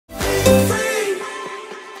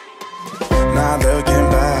not looking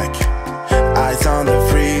back. Eyes on the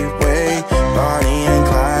freeway, Bonnie and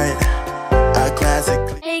Clyde, a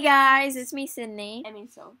classic. Hey guys, it's me, Sydney. I mean,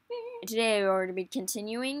 Sophie. Today we're going to be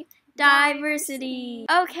continuing diversity.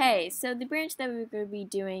 Okay, so the branch that we're going to be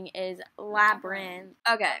doing is Labyrinth.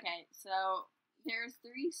 Okay. Okay, so there's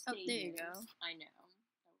 3 stages. Oh, there you go. I know.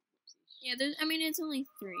 Yeah, it's only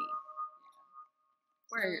 3.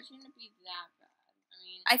 So it shouldn't be that bad.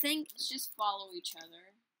 I think let's just follow each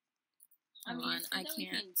other. I we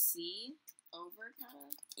can't. can see over kind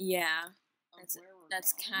of. Yeah, Where we're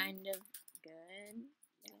that's going. kind of good.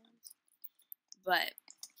 Yeah. But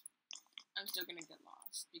I'm still gonna get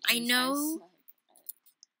lost. I know.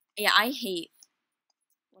 Yeah, I hate.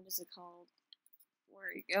 What is it called?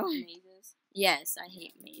 Where you go? Mazes. Yes, I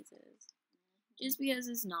hate mazes. Just because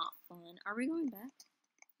it's not fun. Are we going back?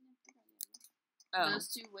 Oh. Those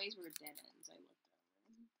 2 ways were dead ends. I looked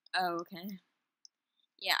over. Oh, okay.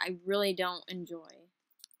 Yeah, I really don't enjoy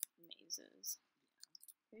mazes.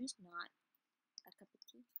 There's not a cup of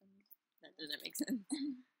tea for me. That doesn't make sense.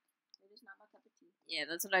 It is not my cup of tea. Yeah,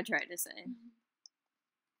 that's what I tried to say.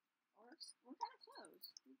 We're kind of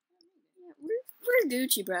close. Yeah, we're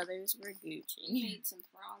Gucci brothers. We're Gucci. We made some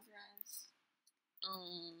progress.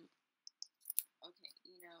 Okay,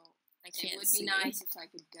 I can't. It would see. be nice if I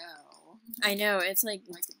could go. I know, it's like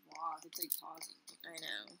I could walk. It's like pausing. I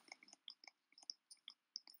know.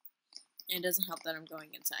 It doesn't help that I'm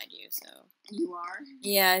going inside you, so. You are?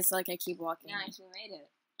 Yeah, it's like I keep walking. Nice, we made it.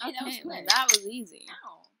 Okay, That was well, quick. that was easy.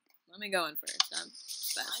 Ow. Let me go in first. I'm I'm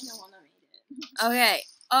special. the one that made it. Okay.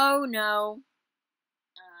 Oh no.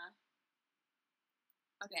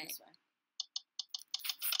 Okay. This way.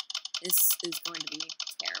 This is going to be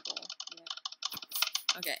terrible.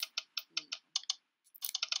 Yeah. Okay.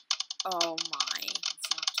 Oh my. It's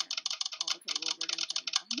not turn. Oh, okay, well, we're gonna turn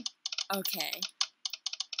now. Okay.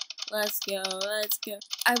 Let's go. Let's go.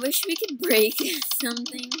 I wish we could break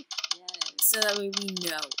something Yes. so that way we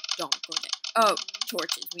know. Don't go there. Oh,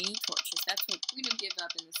 torches. We need torches. That's what. We don't give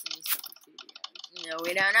up in the Sydney Studios. No,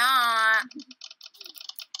 we do not.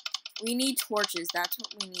 We need torches. That's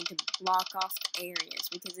what we need to block off the areas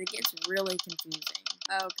because it gets really confusing.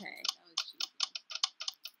 Okay. That was cheesy.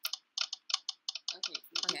 Okay.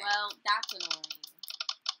 Okay. Well, that's annoying.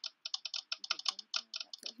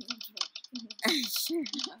 Sure.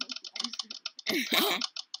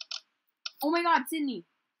 Oh my god, Sydney.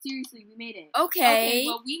 Seriously, we made it. Okay.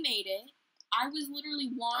 Well, we made it. I was literally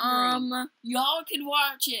wandering. Y'all could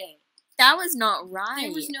watch it. That was not right.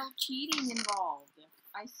 There was no cheating involved.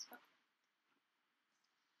 Thanks.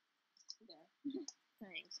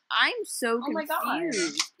 I'm so confused. Oh my god.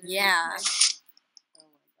 Yeah. Oh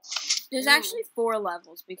my god. There's actually 4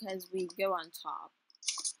 levels because we go on top.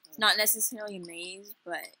 It's not necessarily a maze,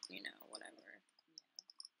 but, whatever.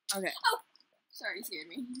 Okay. Oh! Sorry, you scared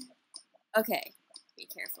me. Okay. Be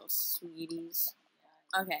careful, sweeties.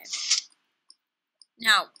 Okay.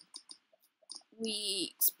 Now,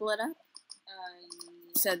 we split up.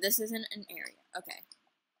 Yeah. So this isn't an area. Okay.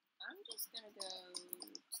 I'm just gonna go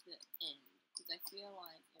to the end because I feel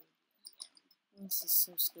like it would be the end. This is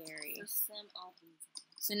so scary. For some odd reason.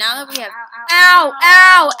 So now that we have Ow!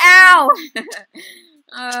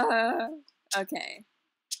 Okay.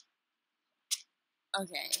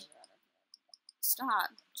 Okay. Stop.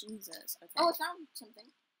 Jesus. Okay. Oh, I found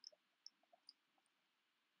something.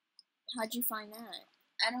 How'd you find that?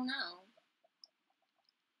 I don't know.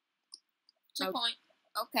 Checkpoint.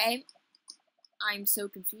 Okay. I'm so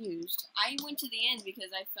confused. I went to the end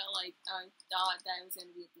because I felt like I thought that it was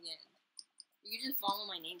gonna be at the end. You can just follow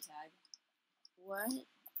my name tag. What?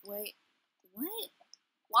 Wait. What?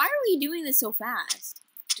 Why are we doing this so fast?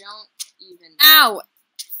 Don't even. Ow!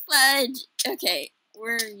 Fudge! Okay,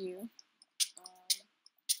 where are you?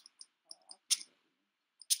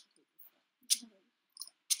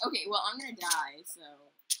 Okay, well, I'm gonna die,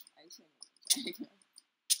 so I shouldn't.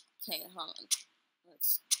 Okay, hold on.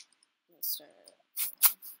 Let's start.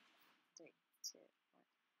 3, 2,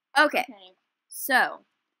 1. Okay. So,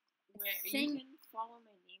 You can follow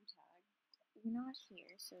my name tag. You're not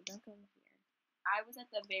here, so don't go here. I was at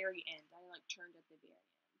the very end. I turned at the very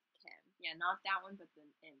end. Okay. Yeah, not that one, but the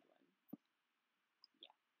end one.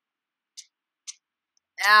 Yeah.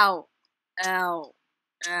 Ow! Ow!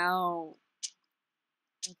 Ow!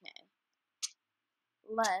 Okay.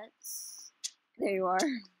 Let's. There you are.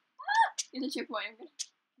 In the checkpoint, I'm gonna.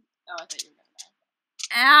 Oh, I thought you were gonna die.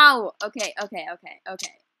 Ow! Okay. Okay.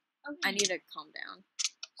 I need to calm down.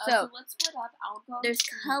 So let's split up. I'll go. There's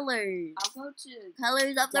colors. I'll go to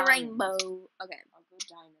Colors of the diamond. rainbow. Okay. I'll go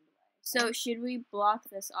diamond way. So should we block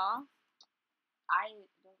this off? I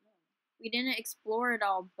don't know. We didn't explore it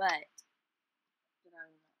all, but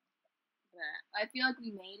But I feel like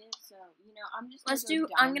we made it, so you know, I'm just. let's gonna do.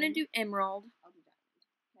 go I'm gonna diamond. do emerald. I'll do diamond.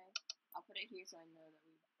 Okay. I'll put it here so I know that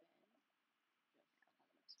we've been.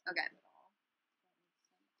 Okay. At all.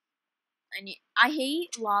 And I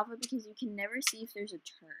hate lava because you can never see if there's a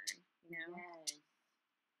turn. You know. Yes.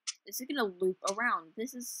 This is gonna loop around.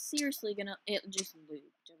 This is seriously gonna. It just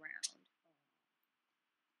looped around.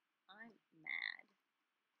 I'm mad.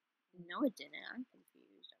 No, it didn't. I'm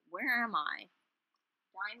confused. Where am I?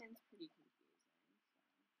 Diamond's pretty confusing.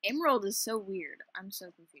 Emerald is so weird. I'm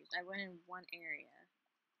so confused. I went in one area.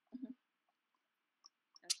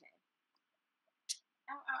 Okay.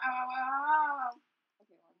 Ow, ow, ow, ow, ow.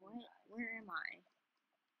 Okay, well, What? Where am I?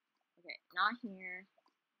 Okay, not here.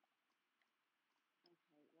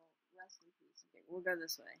 Okay, well, rest in peace. Okay, we'll go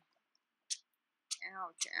this way.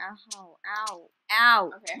 Ouch! Ow! Ow!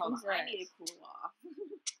 Ow! Okay, hold on. I Jesus. need to cool off.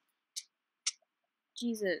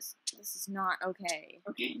 Jesus, this is not okay.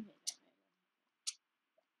 Okay.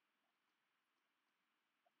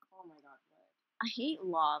 Oh my god, what? I hate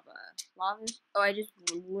lava. Lava's. Oh, I just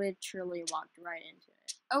literally walked right into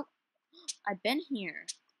it. Oh, I've been here.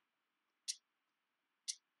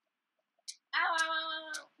 Ow, ow,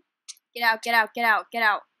 ow, ow. Get out! Get out! Get out! Get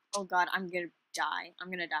out! Oh god, I'm gonna die. I'm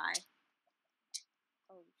gonna die.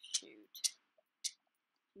 Oh shoot.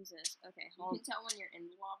 Jesus. Okay, You hold. can tell when you're in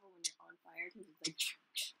the lava when you're on fire because it's like.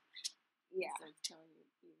 Yeah. So it's killing you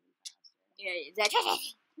even faster. Yeah. Is that?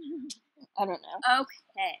 I don't know.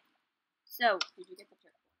 Okay. So Did you get the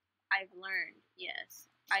turtle? I've learned. Yes,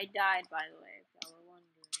 I died. By the way, if y'all were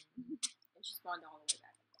wondering. And she spawned all the way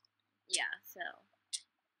back. Yeah. So Oh my god.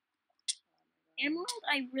 emerald,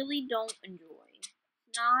 I really don't enjoy.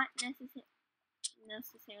 Not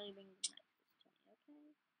necessarily being the nicest to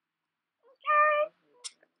me. Okay. Okay.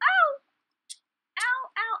 Ow! Ow!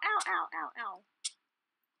 Ow! Ow! Ow! Ow! Ow!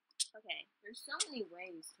 Okay. There's so many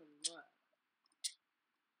ways to look.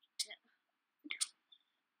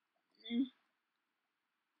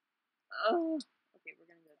 Oh. Okay, we're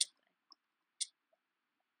gonna go this way.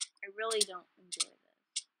 I really don't enjoy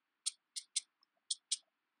this.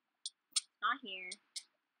 Not here.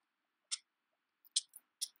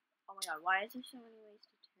 Oh my god, why is there so many ways to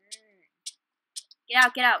turn? Get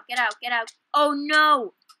out, get out, get out, get out. Oh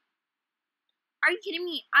no! Are you kidding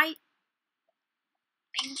me? I'm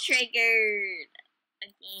triggered.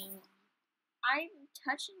 Again. I'm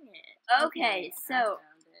touching it. Okay, so I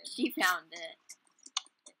found it. she found it.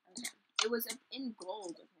 Okay. It was in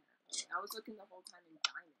gold apparently. I was looking the whole time in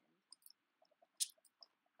diamond.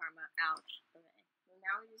 Karma, ouch. Okay. So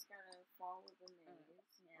now we just gotta follow the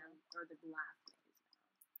maze. Yeah. Or the glass maze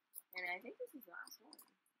now. And I think this is the last one.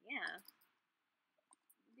 Yeah.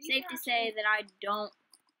 These Safe are to say actually- that I don't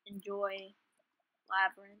enjoy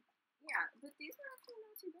Labyrinth. Yeah, but these are actually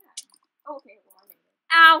not too bad. Oh, okay, well I made it.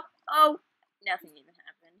 Ow! Oh! Nothing even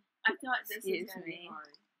happened. I thought this Excuse was gonna me. be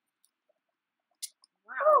hard.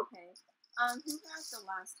 Wow, okay. Who got the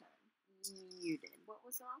last time? You did. What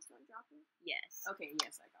was the last one? Dropping? Yes. Okay,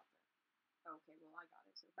 yes, I got it. Okay, well I got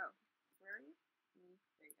it. So where are you? There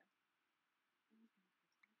you go.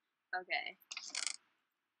 Okay.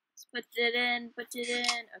 Let's put it in. Put it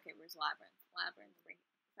in. Okay, where's Labyrinth? Labyrinth right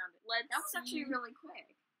here. Found it. Let's That was actually see. really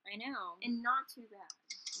quick I know. and not too bad.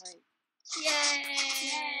 Like,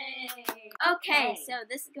 Yay! Okay, Okay. so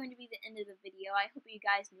this is going to be the end of the video. I hope you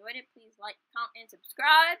guys enjoyed it. Please like, comment, and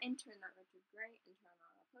subscribe. and turn that red to gray and turn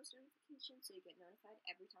on our post notifications so you get notified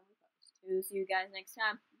every time we post. We'll see you guys next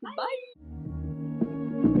time. Bye.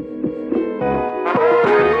 Bye.